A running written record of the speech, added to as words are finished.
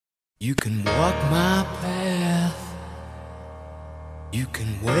You can walk my path, you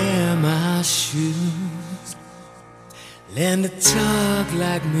can wear my shoes, learn to talk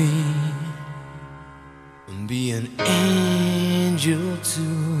like me, and be an angel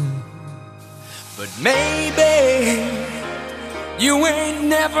too. But maybe you ain't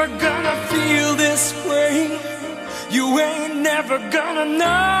never gonna feel this way, you ain't never gonna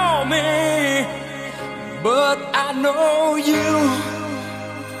know me, but I know you.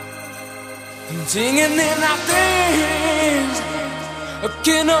 Singing in our things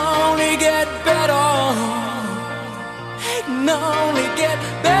can only get better, can only get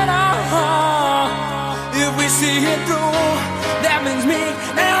better. If we see it through, that means me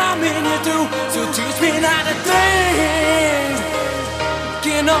and I mean you too. So teach me not to think,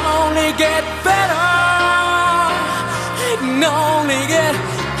 can only get better, can only get,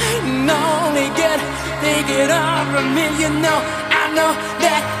 take it all from me, you know. I know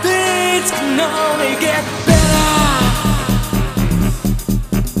that things can only get better.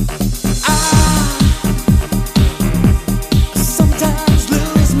 I sometimes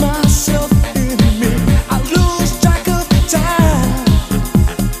lose myself in me. I lose track of time,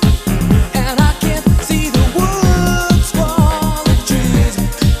 and I can't see the woods for the trees.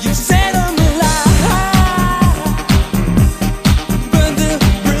 You set them alive, burn the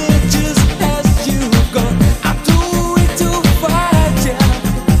bridges as you go. I'm too weak to fight you.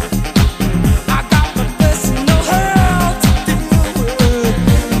 I got my personal hell to deal with.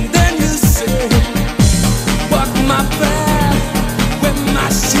 And then you say, walk my path, wear my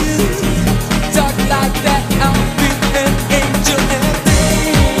shoes, talk like that, I'll be an angel. And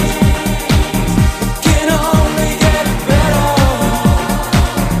things can only get better,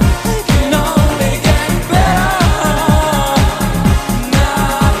 can only get better. Now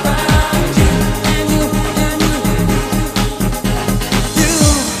I found you, and you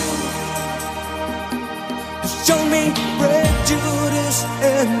show me prejudice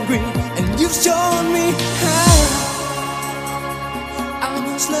and greed, and you showed me how I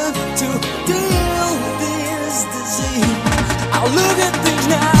must learn to